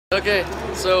Okay,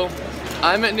 so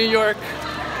I'm at New York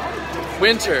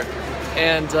Winter,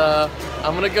 and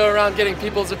I'm gonna go around getting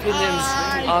people's opinions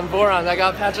on boron. I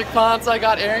got Patrick Ponce, I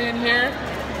got Arian here.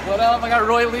 What up? I got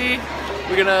Roy Lee.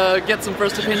 We're gonna get some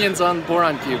first opinions on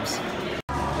boron cubes.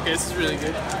 Okay, this is really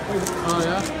good. Oh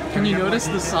yeah? Can you notice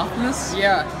the softness?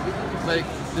 Yeah. Like,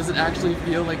 does it actually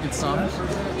feel like it's soft?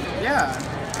 Yeah,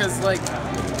 because like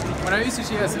when I used to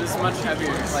GTS, it was much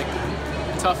heavier, like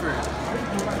tougher.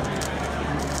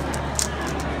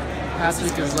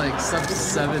 Patrick is like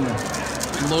sub-7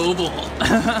 global.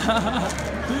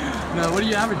 Now, what do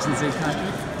you average these days,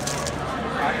 Patrick?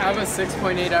 I have a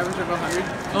 6.8 average of 100.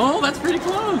 Oh, that's pretty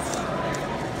close.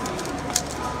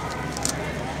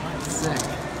 Sick.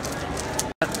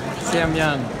 Sam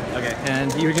Myung. Okay.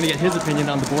 And you're gonna get his opinion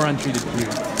on the boron-treated cube.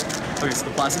 Okay, so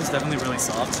the plastic is definitely really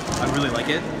soft. I really like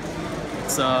it.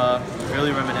 It's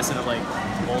really reminiscent of like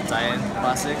old Dayan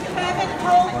plastic.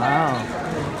 Wow.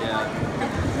 Yeah.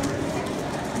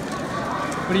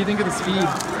 What do you think of the speed?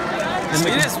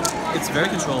 It's very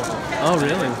controllable. Oh,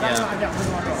 really?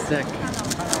 Yeah. Sick.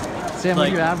 Sam, Like, what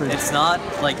do you average? it's not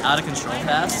like out of control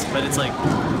fast, but it's like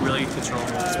really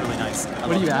controllable. It's really nice.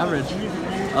 What do you average?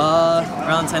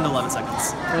 Around 10 to 11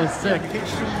 seconds. Oh, sick.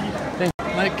 Thanks.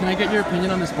 Mike, can I get your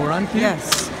opinion on this boron cube?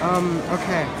 Yes.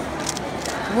 Okay.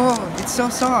 Whoa, it's so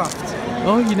soft.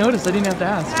 Oh, you noticed. I didn't have to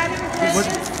ask.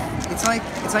 It's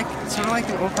sort of like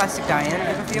an old plastic Dayan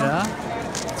type of feel. Yeah?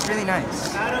 It's really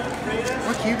nice.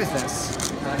 What cube is this?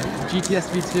 GTS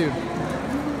V2.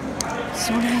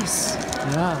 So nice.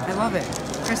 Yeah. I love it.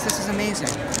 Chris, this is amazing.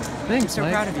 Thanks, I'm so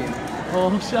Mike. proud of you.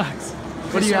 Oh, shucks.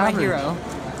 What do you You're my average? hero.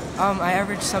 I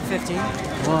average sub 15.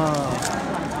 Whoa.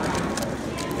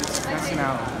 That's an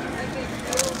hour.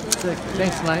 Sick.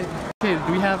 Thanks, Mike. Okay,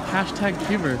 we have hashtag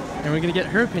Cuber, and we're gonna get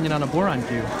her opinion on a boron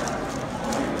cube.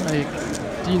 Like,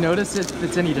 do you notice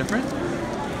it's any different?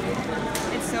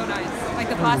 It's so nice. Like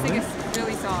the plastic is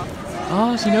really soft.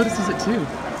 Oh, she notices it too.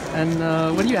 And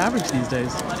what do you average these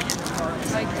days?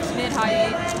 Like mid-high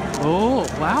 8. Oh,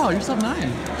 wow, you're sub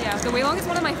 9. Yeah, the Weilong is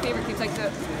one of my favorite cubes, like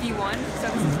the V1, so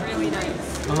this is really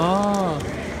nice. Oh,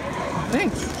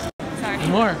 thanks. Sorry.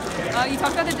 More. You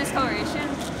talked about the discoloration.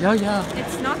 Oh, yeah.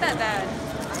 It's not that bad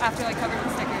after like covered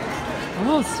with stickers.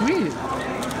 Oh, sweet.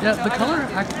 Yeah, So the I color,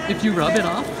 don't- if you rub it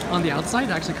off on the outside,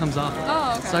 it actually comes off.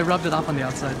 Oh, okay. So I rubbed it off on the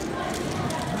outside.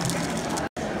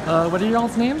 What are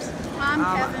y'all's names? I'm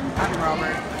Kevin. I'm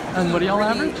Robert. And what do y'all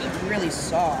average? Really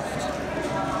soft.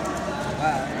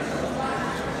 Wow.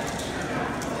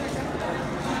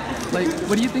 Like,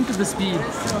 what do you think of the speed?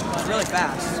 It's really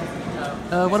fast.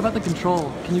 What about the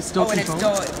control? Can you still And it's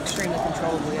control? still extremely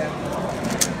controllable, yeah.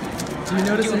 Do you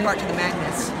notice Due any? in part to the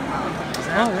magnets.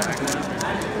 Oh,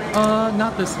 yeah.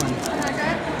 Not this one.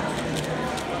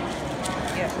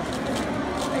 Yeah.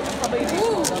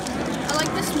 Ooh, I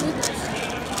like the smoothness.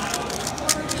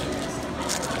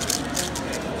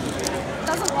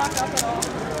 Doesn't lock up at all.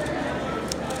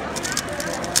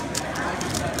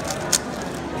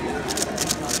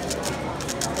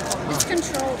 It's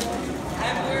controllable.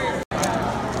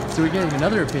 So we're getting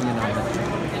another opinion on it.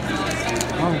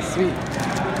 Oh, sweet.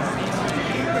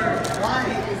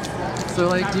 So,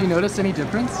 like, do you notice any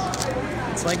difference?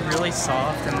 It's like really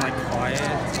soft and like quiet.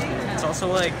 It's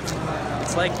also like,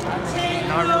 it's like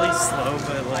not really slow,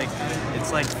 but like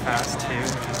it's like fast too.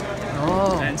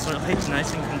 Oh. And sort of like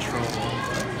nice and controllable.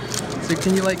 So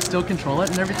can you, like, still control it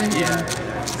and everything? Yeah.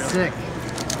 Sick.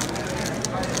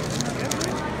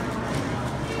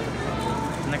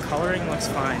 And the coloring looks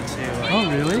fine too. Like, Oh,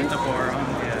 really? with the boron,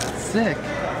 yeah. Sick.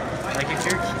 Like if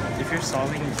you're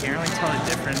solving, you can't really tell the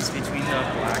difference between the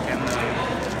black and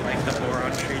the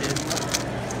boron-treated.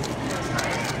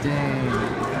 Dang.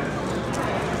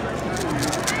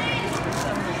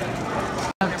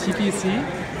 TPC,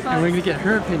 and we're gonna get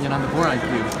her opinion on the boron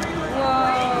cube.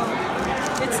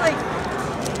 Whoa. It's like,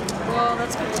 whoa,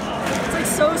 that's cool. It's like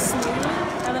so smooth,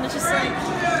 and then it's just like,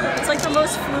 it's like the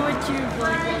most fluid cube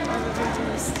like I've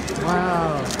ever used.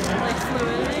 Wow. Like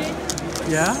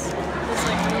fluidity. Yeah? It's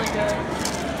like really good.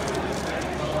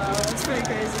 Wow, that's pretty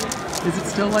crazy. Is it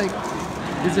still like,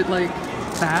 is it like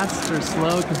fast or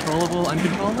slow, controllable,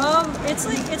 uncontrollable? It's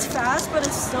like, it's fast, but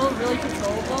it's still really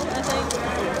controllable, I think.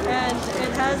 And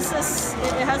it has this,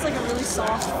 it has like a really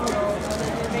soft feel,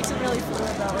 and it makes it really fluid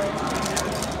that way.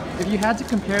 If you had to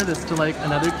compare this to like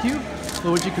another cube,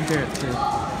 what would you compare it to?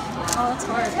 Oh, that's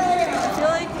hard. I feel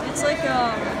like it's like,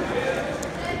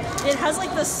 it has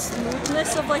like the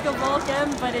smoothness of like a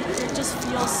Vulcan, but it just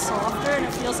feels softer, and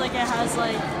it feels like it has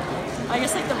like, I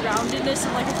guess like the roundedness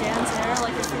of like a Dan's hair.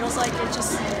 Like it feels like it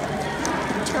just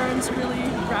turns really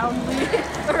roundly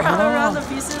around the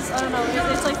pieces. I don't know.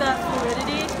 It's like that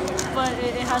fluidity.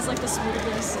 has like the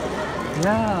smoothness.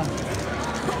 Yeah.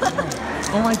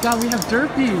 Oh my god, we have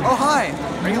Derpy. Oh, hi.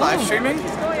 Are you live streaming?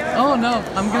 Oh no,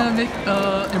 I'm gonna make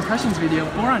impressions video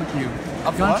of Boron Cube.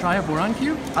 Of You wanna what? try a Boron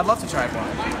Cube? I'd love to try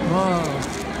one. Whoa.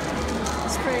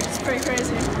 It's pretty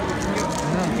crazy.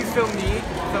 Can you film me?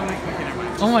 Film me? Okay, never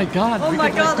mind. Oh my god, Oh we my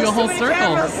could god, like, do a there's whole too many circle.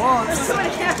 cameras. Whoa, There's too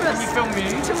many cameras. Can you film me?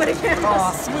 Too many cameras.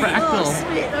 Oh, sweet. Fractal. Oh,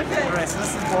 sweet. Okay. Alright, so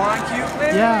this is Boron Cube?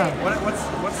 Yeah.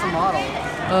 What's the model?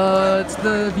 It's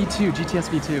the V2, GTS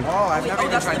V2. Oh, I've never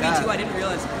even tried that. I didn't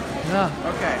realize. Yeah.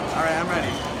 Okay, alright, I'm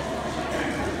ready.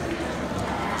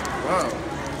 Whoa.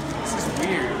 This is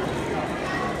weird.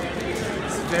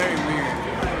 This is very weird.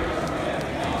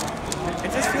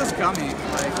 It just feels gummy.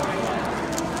 Like,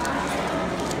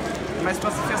 am I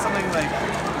supposed to feel something like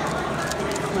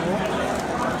cool?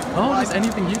 Oh, just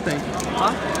anything you think.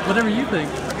 Huh? Whatever you think.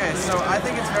 Okay, so I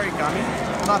think it's very gummy.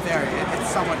 Not very, it's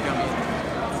somewhat gummy.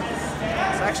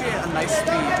 It's actually a nice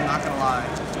speed, I'm not gonna lie.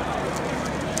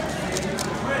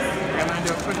 Okay, I'm gonna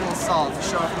do a quick little solve to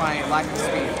show off my lack of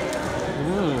speed.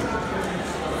 Ooh.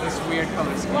 This weird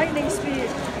color scheme. Lightning speed.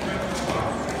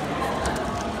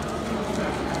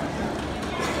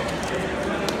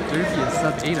 Derpy is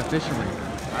sub 8 officially.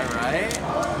 Alright.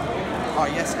 Oh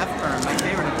yes, F-firm, my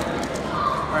favorite of them.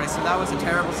 Alright, so that was a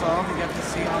terrible solve. You get to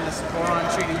see on this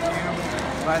boron-treated cube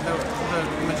by the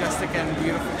majestic and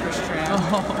beautiful Chris Tran.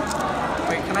 Oh.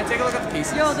 Wait, can I take a look at the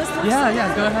pieces? Yo, this looks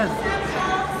Yeah, go ahead.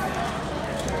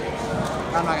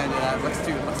 I'm not gonna do that. Let's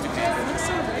do paper. looks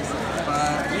so nice.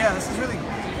 But yeah, this is really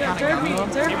Yeah, kind of gummy.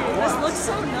 Derpy, this looks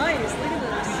so nice. Look at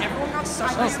this. Everyone got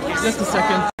such Oh, just a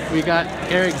second. We got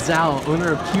Eric Zhao,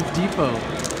 owner of Cube Depot,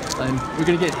 and we're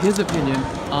gonna get his opinion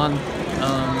on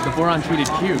the boron-treated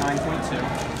cube. I'm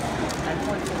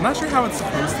not sure how it's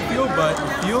supposed to feel, but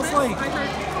it feels like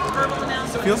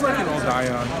an old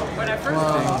Dayan thing,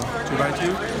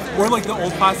 2x2, or like the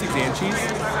old plastic Zanchis.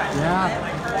 Yeah.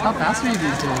 How fast are you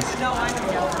these days?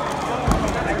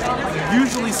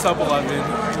 Usually sub 11.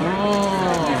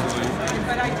 Oh.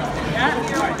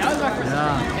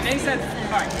 Yeah. And then he said,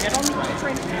 alright, get on the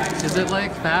train. Is it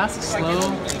like fast,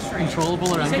 slow,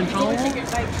 controllable, or uncontrollable?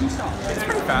 It's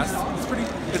pretty fast.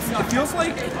 It feels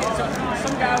like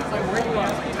Some guy was like, where do you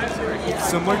want?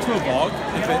 similar to a Vogue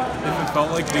if it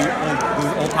felt like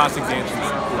those old plastic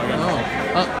Zanchis.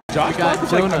 Oh. Josh We got Block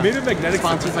is like, Jonah, I made a magnetic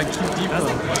sponsored by Cube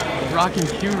Depot. Rockin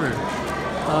Cuber.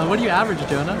 What do you average,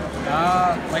 Jonah?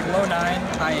 Like low 9,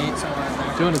 high 8, somewhere like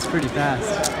that. Jonah's pretty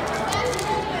fast.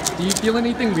 Do you feel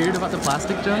anything weird about the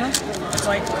plastic, Jonah? It's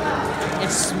like,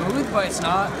 it's smooth, but it's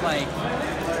not like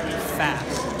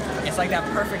fast. It's like that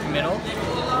perfect middle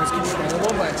where it's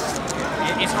controllable, but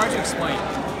it's hard to explain.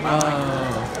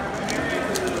 Oh.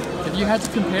 If you had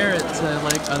to compare it to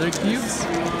like other cubes,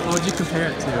 what would you compare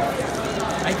it to?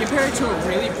 I compare it to a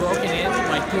really broken in,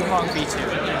 like Weilong V2.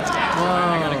 Whoa.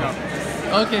 I gotta go.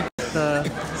 Okay. The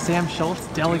Sam Schultz,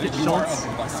 Delegate Schultz,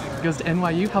 goes to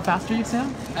NYU. How fast are you,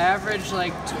 Sam? I average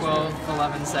like 12,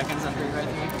 11 seconds under right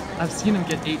there. I've seen him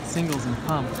get 8 singles in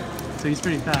pump, so he's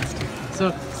pretty fast.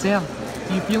 So, Sam,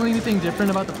 do you feel anything different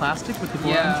about the plastic with the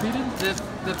boron-treated?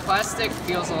 The plastic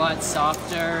feels a lot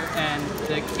softer, and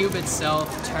the cube itself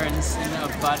turns in a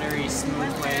buttery,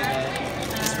 smooth way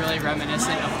that is really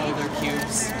reminiscent of older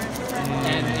cubes,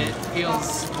 and it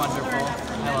feels wonderful.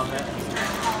 I love it.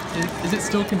 Is it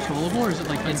still controllable, or is it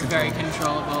like It's very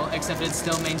controllable, except it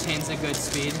still maintains a good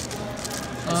speed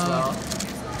as well.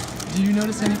 Do you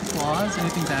notice any flaws,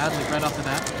 anything bad, like right off the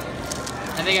bat?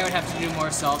 I think I would have to do more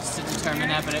solves to determine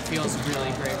that, but it feels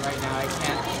really great right now. I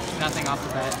can't, nothing off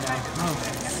the bat, no. Oh,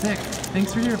 sick.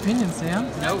 Thanks for your opinion, Sam.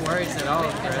 No worries at all,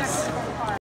 Chris.